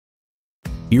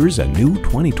Here's a new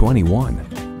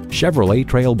 2021 Chevrolet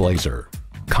TrailBlazer.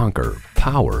 Conquer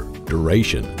power,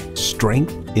 duration,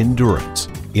 strength, endurance.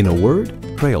 In a word,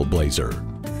 TrailBlazer.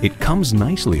 It comes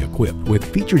nicely equipped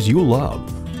with features you love.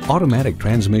 Automatic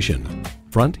transmission,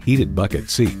 front heated bucket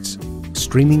seats,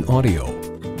 streaming audio,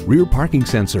 rear parking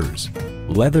sensors,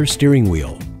 leather steering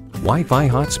wheel, Wi-Fi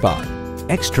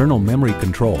hotspot, external memory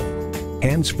control,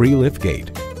 hands-free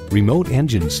liftgate, remote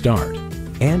engine start,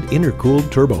 and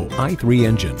intercooled turbo i3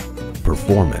 engine.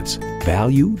 Performance,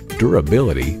 value,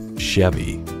 durability,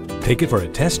 Chevy. Take it for a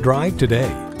test drive today.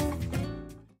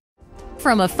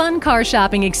 From a fun car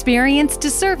shopping experience to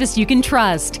service you can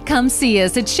trust, come see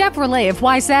us at Chevrolet of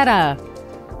Wayzata.